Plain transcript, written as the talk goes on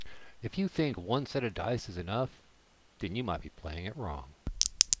If you think one set of dice is enough, then you might be playing it wrong.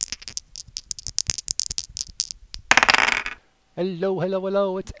 Hello, hello,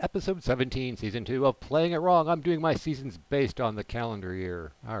 hello. It's episode 17, season 2 of Playing It Wrong. I'm doing my seasons based on the calendar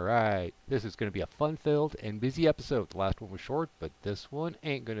year. Alright, this is going to be a fun-filled and busy episode. The last one was short, but this one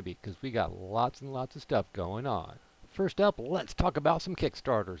ain't going to be because we got lots and lots of stuff going on. First up, let's talk about some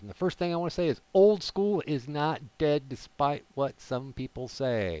Kickstarters. And the first thing I want to say is Old School is not dead despite what some people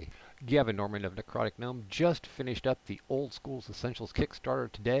say. Gavin Norman of Necrotic Gnome just finished up the Old School's Essentials Kickstarter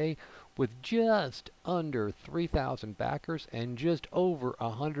today with just under 3,000 backers and just over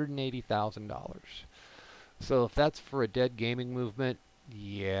 $180,000. So if that's for a dead gaming movement,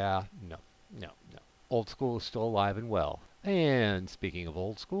 yeah, no. Old School is still alive and well. And speaking of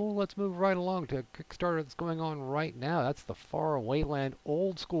Old School, let's move right along to a Kickstarter that's going on right now. That's the Faraway Land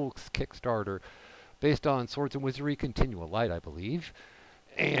Old School Kickstarter, based on Swords and Wizardry Continua Light, I believe.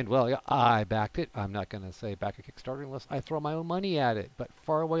 And, well, yeah, I backed it. I'm not going to say back a Kickstarter unless I throw my own money at it. But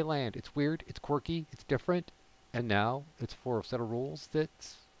Faraway Land, it's weird, it's quirky, it's different, and now it's for a set of rules that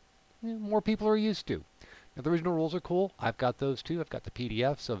more people are used to. Now, the original rules are cool. I've got those too. I've got the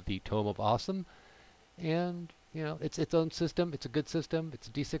PDFs of the Tome of Awesome. And, it's its own system. It's a good system. It's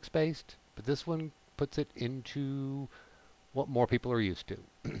D6 based. But this one puts it into what more people are used to.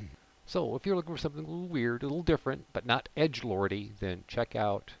 So, if you're looking for something a little weird, a little different, but not edgelordy, then check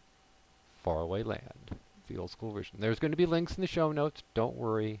out Faraway Land, the old school version. There's going to be links in the show notes, don't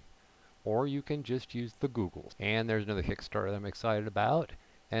worry. Or you can just use the Googles. And there's another Kickstarter that I'm excited about,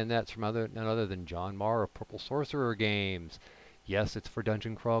 and that's from none other than John Marr of Purple Sorcerer Games. Yes, it's for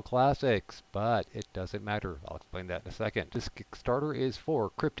Dungeon Crawl Classics, but it doesn't matter. I'll explain that in a second. This Kickstarter is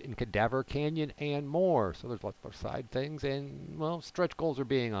for Crypt in Cadaver Canyon and more. So there's lots of side things, and, well, stretch goals are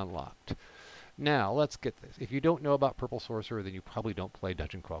being unlocked. Now, let's get this. If you don't know about Purple Sorcerer, then you probably don't play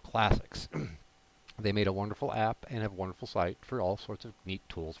Dungeon Crawl Classics. They made a wonderful app and have a wonderful site for all sorts of neat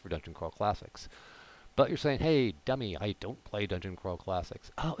tools for Dungeon Crawl Classics. But you're saying, hey, dummy, I don't play Dungeon Crawl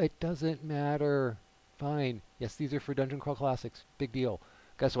Classics. Oh, it doesn't matter. Fine. Yes, these are for Dungeon Crawl Classics. Big deal.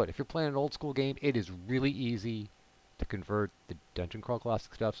 Guess what? If you're playing an old school game, it is really easy to convert the Dungeon Crawl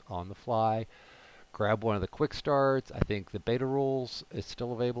Classic stuffs on the fly. Grab one of the quick starts. I think the beta rules is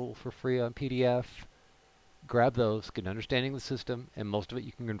still available for free on PDF. Grab those, get an understanding of the system, and most of it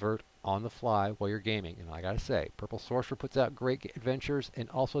you can convert on the fly while you're gaming. And I gotta say, Purple Sorcerer puts out great adventures, and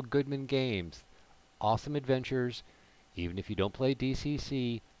also Goodman Games. Awesome adventures. Even if you don't play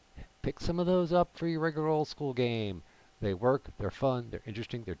DCC, pick some of those up for your regular old school game. They work, they're fun, they're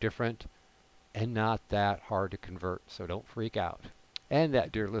interesting, they're different, and not that hard to convert, so don't freak out. And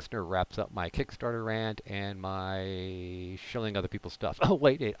that, dear listener, wraps up my Kickstarter rant and my shilling other people's stuff. Oh,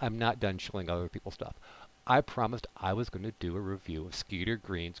 wait, I'm not done shilling other people's stuff. I promised I was going to do a review of Skeeter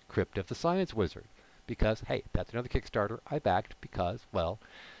Green's Crypt of the Science Wizard. Because, hey, that's another Kickstarter I backed because, well,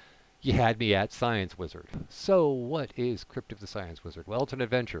 you had me at Science Wizard. So, what is Crypt of the Science Wizard? Well, it's an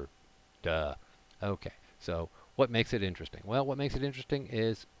adventure. Duh. Okay, so what makes it interesting? Well, what makes it interesting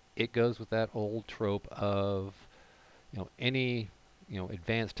is it goes with that old trope of, any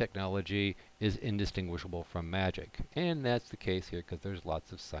advanced technology is indistinguishable from magic. And that's the case here because there's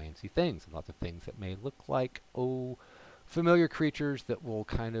lots of sciencey things and lots of things that may look like, familiar creatures that will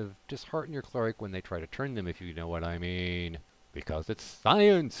kind of dishearten your cleric when they try to turn them, if you know what I mean. Because it's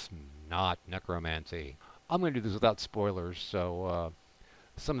science, not necromancy. I'm going to do this without spoilers, so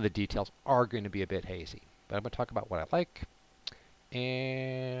some of the details are going to be a bit hazy. But I'm going to talk about what I like,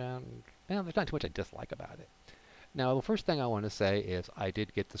 and, well, there's not too much I dislike about it. Now, the first thing I want to say is I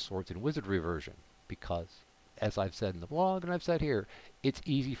did get the Swords and Wizardry version because, as I've said in the blog and I've said here, it's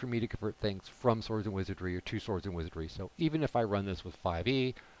easy for me to convert things from Swords and Wizardry or to Swords and Wizardry. So even if I run this with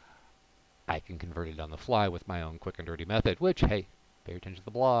 5e, I can convert it on the fly with my own quick and dirty method, which, hey, pay attention to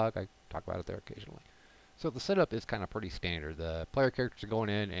the blog. I talk about it there occasionally. So the setup is kind of pretty standard. The player characters are going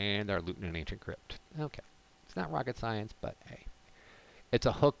in and they're looting an ancient crypt. Okay. It's not rocket science, but hey. It's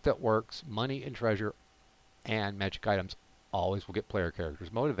a hook that works. Money and treasure and magic items always will get player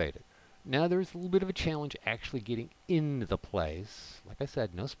characters motivated. Now there's a little bit of a challenge actually getting into the place. Like I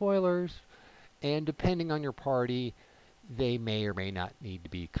said, no spoilers. And depending on your party, they may or may not need to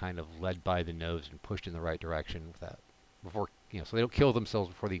be kind of led by the nose and pushed in the right direction before, so they don't kill themselves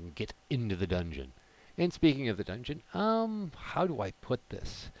before they can get into the dungeon. And speaking of the dungeon, how do I put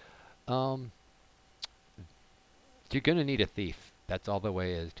this? You're gonna need a thief. That's all the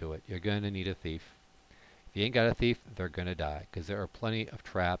way is to it. You're gonna need a thief. If you ain't got a thief, they're gonna die, because there are plenty of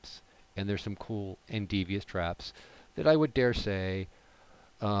traps, and there's some cool and devious traps that I would dare say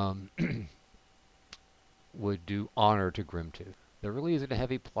would do honor to Grimtooth. There really isn't a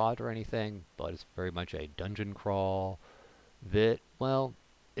heavy plot or anything, but it's very much a dungeon crawl that, well,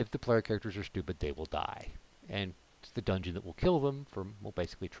 if the player characters are stupid, they will die. And it's the dungeon that will kill them from, well,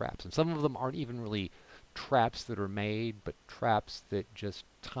 basically traps. And some of them aren't even really traps that are made, but traps that just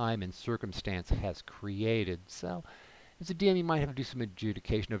time and circumstance has created. So, as a DM, you might have to do some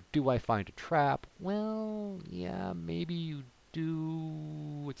adjudication of, do I find a trap? Well, yeah, maybe you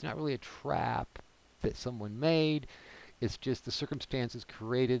do. It's not really a trap that someone made. It's just the circumstances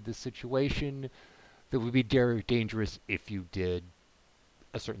created the situation that would be dangerous if you did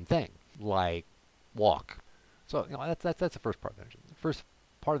a certain thing, like walk. So that's the first part of the dungeon. The first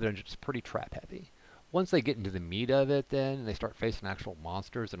part of the dungeon is pretty trap heavy. Once they get into the meat of it, then they start facing actual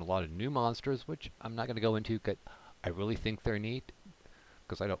monsters and a lot of new monsters, which I'm not going to go into because I really think they're neat.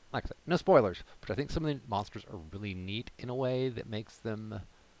 Because I don't, like I said, no spoilers, but I think some of the monsters are really neat in a way that makes them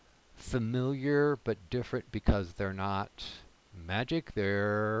familiar but different because they're not magic,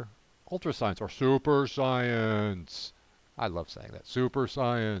 they're ultra science or super science. I love saying that. Super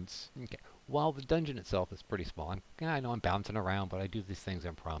science. Okay. While the dungeon itself is pretty small, I know I'm bouncing around, but I do these things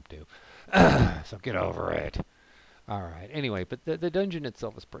impromptu. So get over it. Alright, anyway, but the dungeon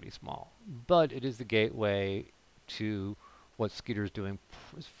itself is pretty small. But it is the gateway to what Skeeter's doing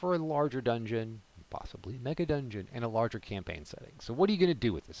for a larger dungeon, possibly mega dungeon, and a larger campaign setting. So what are you going to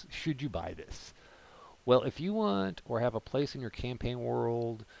do with this? Should you buy this? Well, if you want or have a place in your campaign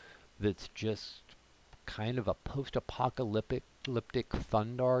world that's just kind of a post-apocalyptic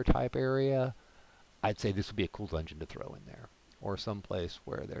Thundar type area, I'd say this would be a cool dungeon to throw in there. Or some place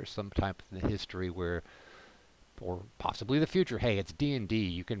where there's some type of history where, or possibly the future, hey, it's D&D,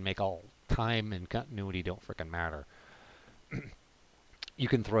 you can make all time and continuity don't frickin' matter. You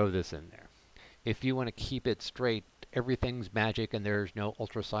can throw this in there. If you want to keep it straight, everything's magic and there's no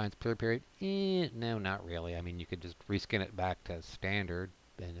ultra science period, no, not really. I mean, you could just reskin it back to standard,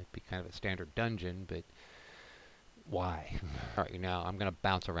 and it'd be kind of a standard dungeon, but why? Alright, now I'm going to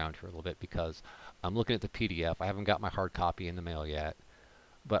bounce around here a little bit because I'm looking at the PDF. I haven't got my hard copy in the mail yet,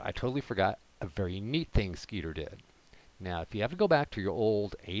 but I totally forgot a very neat thing Skeeter did. Now, if you have to go back to your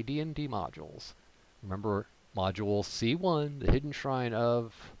old AD&D modules, remember module C1, the Hidden Shrine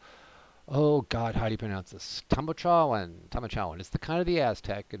of, oh God, how do you pronounce this? Tamachawan. It's the kind of the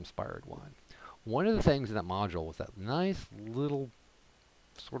Aztec-inspired one. One of the things in that module was that nice little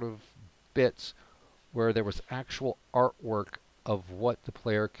sort of bits where there was actual artwork of what the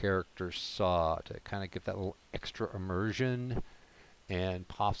player characters saw to kind of give that little extra immersion and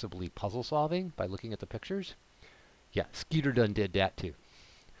possibly puzzle solving by looking at the pictures. Yeah, Skeeter done did that too.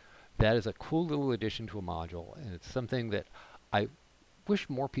 That is a cool little addition to a module, and it's something that I wish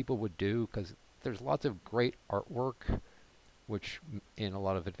more people would do because there's lots of great artwork, which in a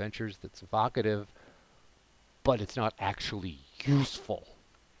lot of adventures that's evocative, but it's not actually useful.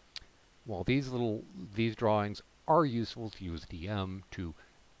 Well, these drawings are useful to use DM to,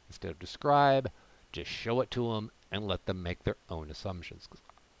 instead of describe, just show it to them and let them make their own assumptions.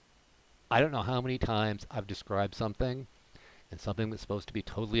 I don't know how many times I've described something, and something that's supposed to be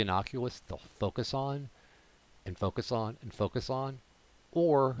totally innocuous, they'll focus on, and focus on, and focus on,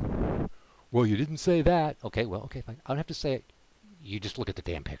 or, well, you didn't say that. Okay, well, okay, fine. I don't have to say it. You just look at the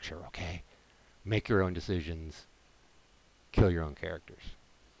damn picture, okay? Make your own decisions. Kill your own characters.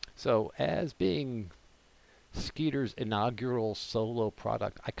 So, as being Skeeter's inaugural solo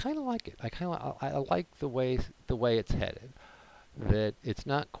product, I kind of like it. I like the way it's headed. That it's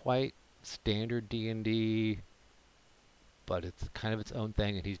not quite standard D&D, but it's kind of its own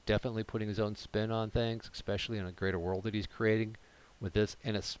thing, and he's definitely putting his own spin on things, especially in a greater world that he's creating with this,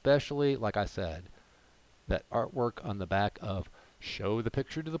 and especially, like I said, that artwork on the back of show the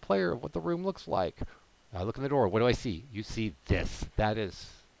picture to the player of what the room looks like. I look in the door. What do I see? You see this. That is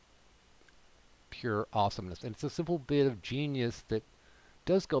pure awesomeness. And it's a simple bit of genius that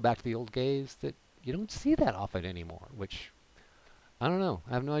does go back to the old days that you don't see that often anymore, which, I don't know.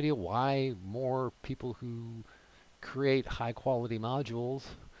 I have no idea why more people who create high quality modules,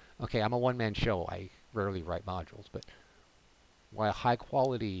 okay, I'm a one-man show. I rarely write modules, but why high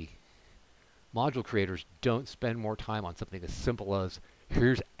quality module creators don't spend more time on something as simple as,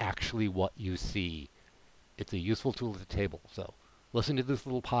 here's actually what you see. It's a useful tool at the table. So listen to this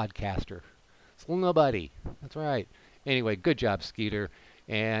little podcaster. It's little nobody. That's right. Anyway, good job, Skeeter.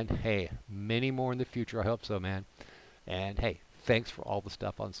 And hey, many more in the future. I hope so, man. And hey, thanks for all the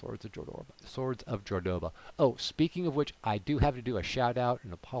stuff on Swords of Jordoba. Oh, speaking of which, I do have to do a shout out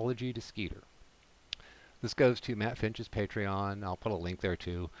and apology to Skeeter. This goes to Matt Finch's Patreon. I'll put a link there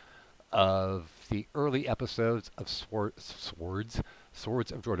too, of the early episodes of Swords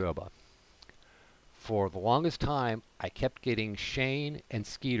of Jordoba. For the longest time, I kept getting Shane and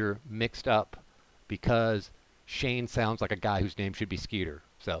Skeeter mixed up because Shane sounds like a guy whose name should be Skeeter.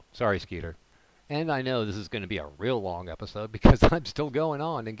 So, sorry, Skeeter. And I know this is going to be a real long episode because I'm still going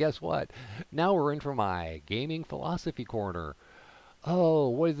on. And guess what? Now we're in for my gaming philosophy corner. Oh,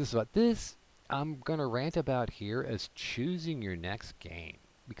 what is this about? This I'm going to rant about here as choosing your next game.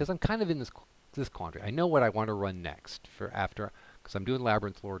 Because I'm kind of in this quandary. I know what I want to run next for after, because I'm doing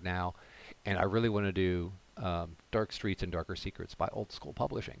Labyrinth Lord now, and I really want to do Dark Streets and Darker Secrets by Old School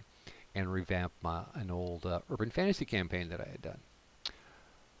Publishing, and revamp an old urban fantasy campaign that I had done.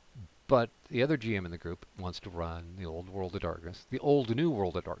 But the other GM in the group wants to run the old World of Darkness, the old new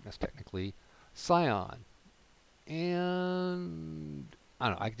World of Darkness, technically, Scion. And I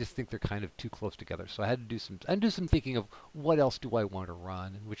don't know, I just think they're kind of too close together. So I had to do some thinking of what else do I want to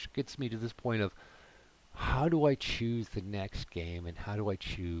run, which gets me to this point of how do I choose the next game and how do I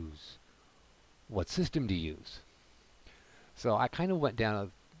choose what system to use. So I kind of went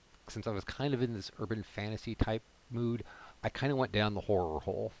down, since I was kind of in this urban fantasy type mood, I kind of went down the horror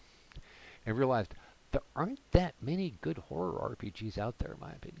hole and realized there aren't that many good horror RPGs out there, in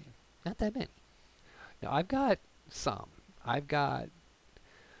my opinion. Not that many. Now, I've got some. I've got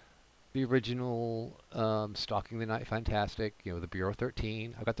the original Stalking the Night Fantastic, the Bureau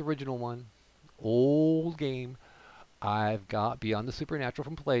 13. I've got the original one. Old game. I've got Beyond the Supernatural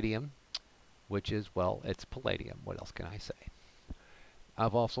from Palladium, which is, well, it's Palladium. What else can I say?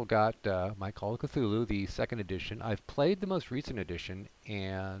 I've also got my Call of Cthulhu, the second edition. I've played the most recent edition,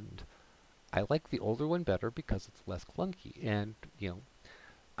 and I like the older one better because it's less clunky. And,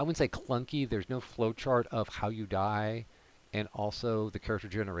 I wouldn't say clunky. There's no flowchart of how you die, and also the character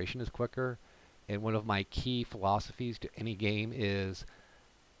generation is quicker. And one of my key philosophies to any game is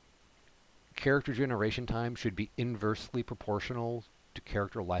character generation time should be inversely proportional to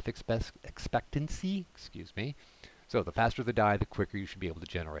character life expectancy. Excuse me. So the faster they die, the quicker you should be able to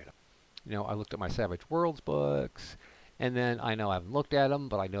generate them. I looked at my Savage Worlds books, and then I know I haven't looked at them,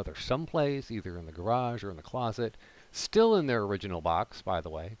 but I know they're someplace, either in the garage or in the closet, still in their original box, by the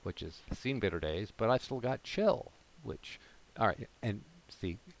way, which is Seen Bitter Days, but I've still got Chill, which, alright, and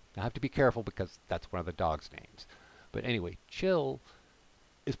see, I have to be careful because that's one of the dog's names. But anyway, Chill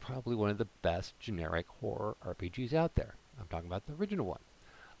is probably one of the best generic horror RPGs out there. I'm talking about the original one.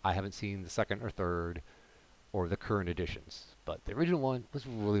 I haven't seen the second or third or the current editions, but the original one was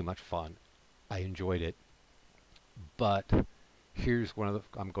really much fun. I enjoyed it. But here's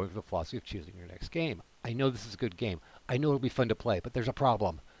I'm going for the philosophy of choosing your next game. I know this is a good game. I know it'll be fun to play, but there's a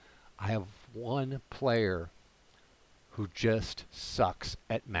problem. I have one player who just sucks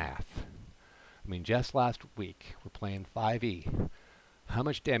at math. I mean, just last week, we're playing 5e. How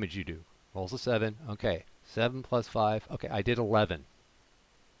much damage you do? Rolls a 7. Okay. 7 plus 5. Okay, I did 11.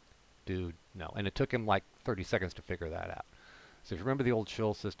 Dude, no. And it took him like 30 seconds to figure that out. So if you remember the old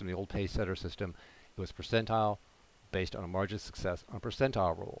Chill system, the old pace setter system, it was percentile based on a margin of success on a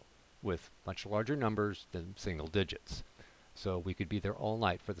percentile rule with much larger numbers than single digits. So we could be there all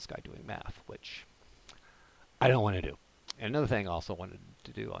night for this guy doing math, which I don't want to do. And another thing I also wanted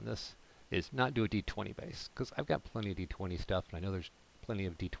to do on this is not do a D20 base, because I've got plenty of D20 stuff, and I know there's plenty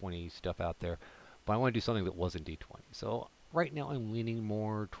of D20 stuff out there, but I want to do something that wasn't D20. So right now I'm leaning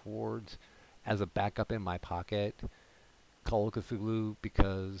more towards, as a backup in my pocket, Call of Cthulhu,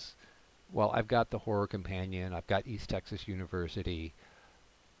 because, well, I've got the Horror Companion, I've got East Texas University.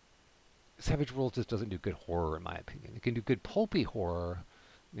 Savage Worlds just doesn't do good horror, in my opinion. It can do good pulpy horror,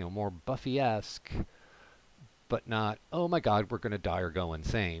 more Buffy-esque, but not, oh my god, we're going to die or go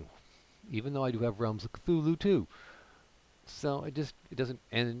insane. Even though I do have Realms of Cthulhu too. So it doesn't,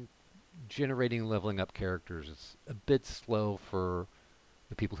 and generating and leveling up characters is a bit slow for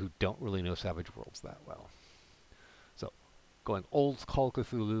the people who don't really know Savage Worlds that well. So going old Call of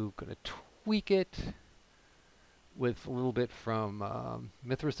Cthulhu, going to tweak it with a little bit from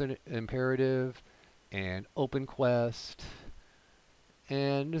Mithras Imperative and Open Quest,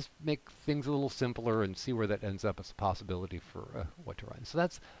 and just make things a little simpler and see where that ends up as a possibility for what to run. So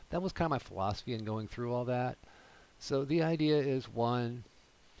that was kind of my philosophy in going through all that. So the idea is, one,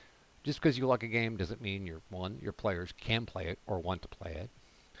 just because you like a game doesn't mean your players can play it or want to play it.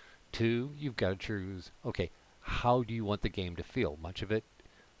 Two, you've got to choose, okay, how do you want the game to feel? Much of it,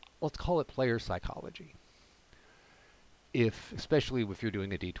 let's call it player psychology. Especially if you're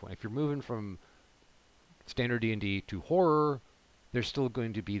doing a D20, if you're moving from standard D&D to horror, there's still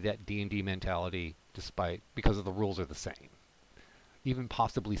going to be that D&D mentality because of the rules are the same. Even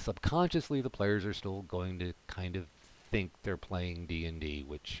possibly subconsciously, the players are still going to kind of think they're playing D&D,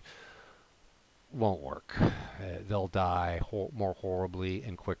 which won't work. They'll die more horribly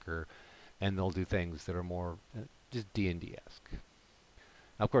and quicker. and they'll do things that are more just D&D-esque.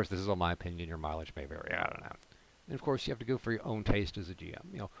 Of course, this is all my opinion. Your mileage may vary. I don't know. And of course, you have to go for your own taste as a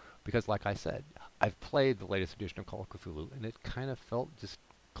GM. Because like I said, I've played the latest edition of Call of Cthulhu, and it kind of felt just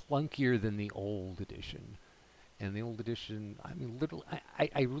clunkier than the old edition. And the old edition, I mean, literally,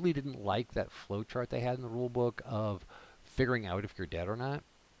 I really didn't like that flowchart they had in the rulebook of figuring out if you're dead or not.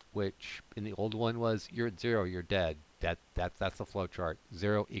 Which in the old one was you're at 0, you're dead. That's the flowchart.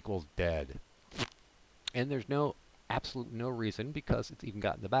 0 equals dead. And there's absolute no reason, because it's even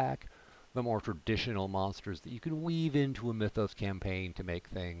got in the back, the more traditional monsters that you can weave into a Mythos campaign to make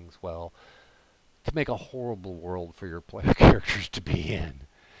things, well, to make a horrible world for your player characters to be in.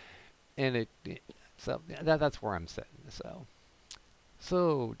 And so that's where I'm sitting.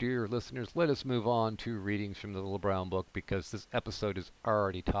 So, dear listeners, let us move on to readings from the Little Brown Book, because this episode is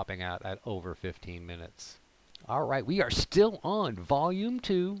already topping out at over 15 minutes. All right, we are still on Volume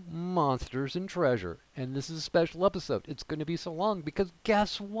 2, Monsters and Treasure, and this is a special episode. It's going to be so long because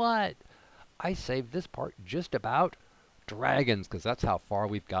guess what? I saved this part just about dragons, because that's how far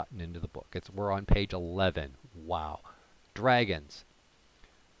we've gotten into the book. We're on page 11. Wow. Dragons.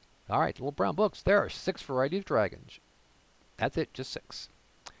 All right, Little Brown Books, there are 6 varieties of dragons. That's it, just 6.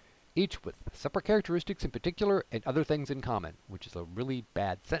 Each with separate characteristics in particular and other things in common, which is a really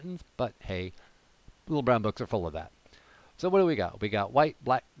bad sentence, but hey, Little Brown Books are full of that. So what do we got? We got white,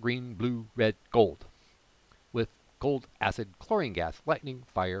 black, green, blue, red, gold. With gold, acid, chlorine gas, lightning,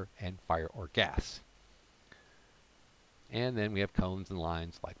 fire, and fire or gas. And then we have cones and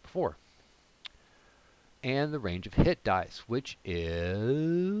lines like before. And the range of hit dice, which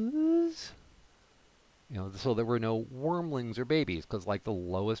is... so there were no wormlings or babies, because like the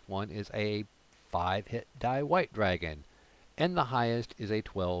lowest one is a 5-hit die white dragon. And the highest is a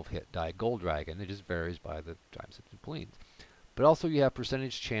 12-hit die gold dragon. It just varies by the times of the planes. But also you have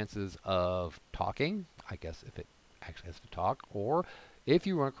percentage chances of talking, I guess if it actually has to talk, or if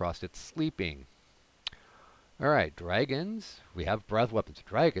you run across it sleeping. Alright, dragons. We have breath weapons.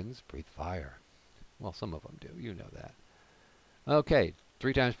 Dragons breathe fire. Well, some of them do. You know that. Okay,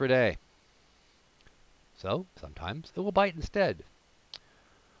 3 times per day. So, sometimes it will bite instead.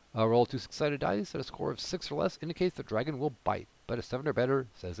 Roll 2 6-sided dice at a score of 6 or less indicates the dragon will bite, but a 7 or better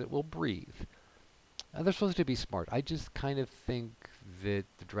says it will breathe. They're supposed to be smart. I just kind of think that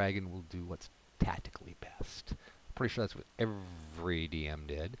the dragon will do what's tactically best. Pretty sure that's what every DM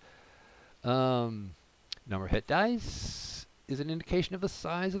did. Number of hit dice is an indication of the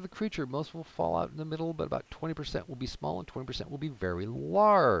size of the creature. Most will fall out in the middle, but about 20% will be small and 20% will be very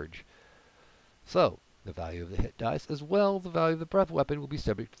large. So, the value of the hit dice, as well the value of the breath weapon, will be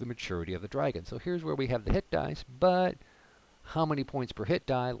subject to the maturity of the dragon. So here's where we have the hit dice, but how many points per hit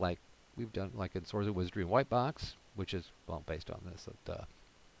die, like we've done like in Swords of Wizardry and White Box, which is, well, based on this,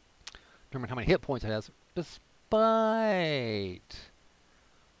 determine how many hit points it has, despite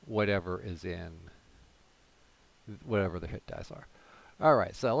whatever is in, whatever the hit dice are.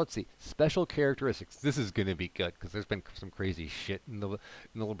 Alright, so let's see. Special characteristics. This is going to be good, because there's been some crazy shit in the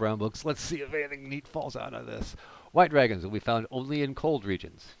Little Brown Books. Let's see if anything neat falls out of this. White dragons will be found only in cold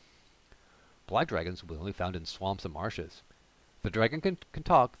regions. Black dragons will be only found in swamps and marshes. If the dragon can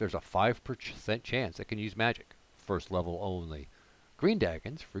talk, there's a 5% chance it can use magic. First level only. Green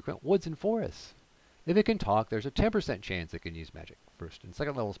dragons frequent woods and forests. If it can talk, there's a 10% chance it can use magic. First and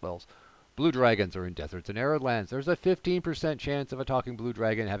second level spells. Blue dragons are in deserts and arid lands. There's a 15% chance of a talking blue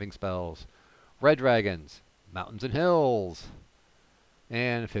dragon having spells. Red dragons, mountains and hills.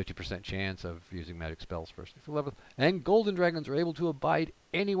 And a 50% chance of using magic spells first level. And golden dragons are able to abide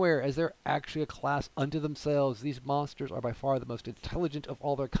anywhere, as they're actually a class unto themselves. These monsters are by far the most intelligent of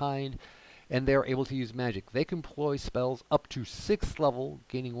all their kind, and they are able to use magic. They can employ spells up to 6th level,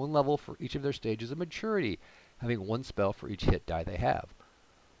 gaining 1 level for each of their stages of maturity, having 1 spell for each hit die they have.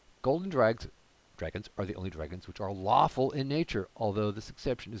 Golden dragons are the only dragons which are lawful in nature, although this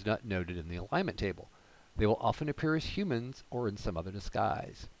exception is not noted in the alignment table. They will often appear as humans or in some other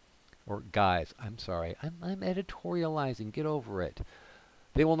disguise. Or guise, I'm sorry. I'm editorializing, get over it.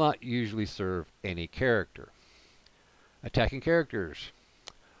 They will not usually serve any character. Attacking characters.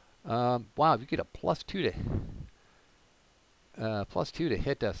 Wow, you get a +2 to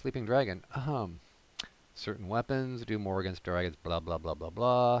hit a sleeping dragon. Certain weapons do more against dragons, blah, blah, blah, blah,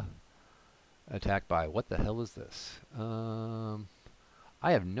 blah. Attack by, what the hell is this? I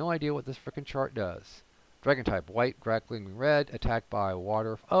have no idea what this frickin' chart does. Dragon type, white, crackling red, attacked by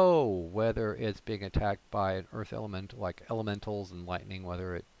water. Oh, whether it's being attacked by an earth element, like elementals and lightning,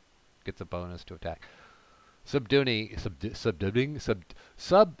 whether it gets a bonus to attack.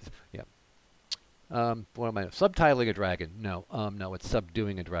 What am I? Subtitling a dragon. No, no, it's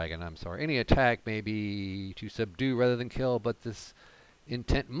subduing a dragon. I'm sorry. Any attack may be to subdue rather than kill, but this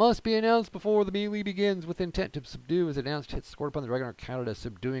intent must be announced before the melee begins. With intent to subdue is announced, hits scored upon the dragon are counted as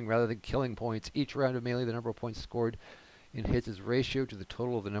subduing rather than killing points. Each round of melee, the number of points scored in hits is ratio to the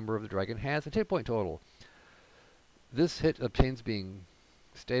total of the number of the dragon has, and hit point total. This hit obtains being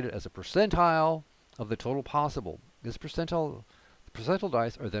stated as a percentile of the total possible. This percentile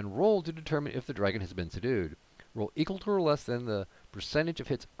dice are then rolled to determine if the dragon has been subdued. Roll equal to or less than the percentage of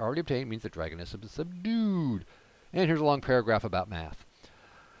hits already obtained means the dragon has been subdued. And here's a long paragraph about math.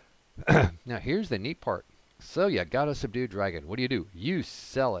 Now here's the neat part. So you got a subdued dragon. What do? You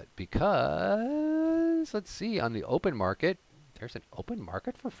sell it because, let's see, on the open market, there's an open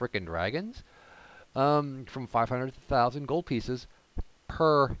market for frickin' dragons. From 500 to 1,000 gold pieces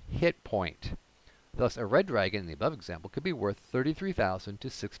per hit point. Thus, a red dragon in the above example could be worth 33,000 to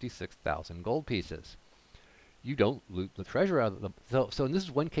 66,000 gold pieces. You don't loot the treasure out of them. So this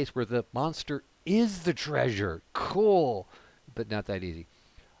is one case where the monster is the treasure. Cool, but not that easy.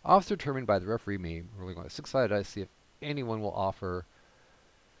 Odds determined by the referee me. Rolling on a 6-sided dice, see if anyone will offer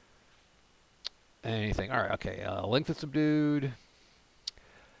anything. All right, okay. Length is subdued.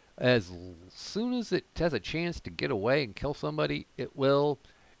 As soon as it has a chance to get away and kill somebody, it will,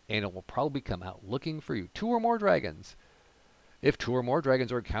 and it will probably come out looking for you. 2 or more dragons. If 2 or more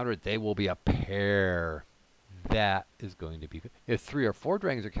dragons are encountered, they will be a pair. That is going to be good. If 3 or 4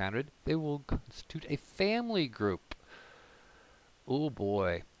 dragons are encountered, they will constitute a family group. Oh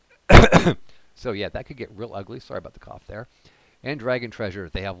boy. So yeah, that could get real ugly. Sorry about the cough there. And dragon treasure.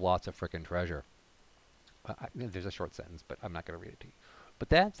 They have lots of frickin' treasure. There's a short sentence, but I'm not going to read it to you. But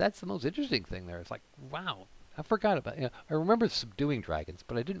that's the most interesting thing there. It's like, wow, I forgot about it. I remember subduing dragons,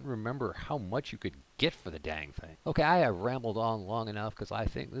 but I didn't remember how much you could get for the dang thing. Okay, I have rambled on long enough because I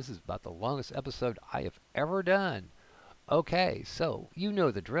think this is about the longest episode I have ever done. Okay, so you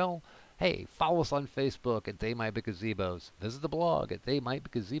know the drill. Hey, follow us on Facebook at They Might Be Gazebos. Visit the blog at They Might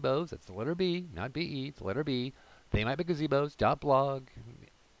Be Gazebos. That's the letter B, not B-E, it's the letter B. They Might Be Gazebos.blog.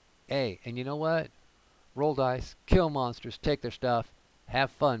 Hey, and you know what? Roll dice, kill monsters, take their stuff. Have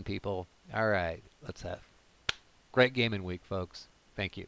fun, people. All right, let's have great gaming week, folks. Thank you.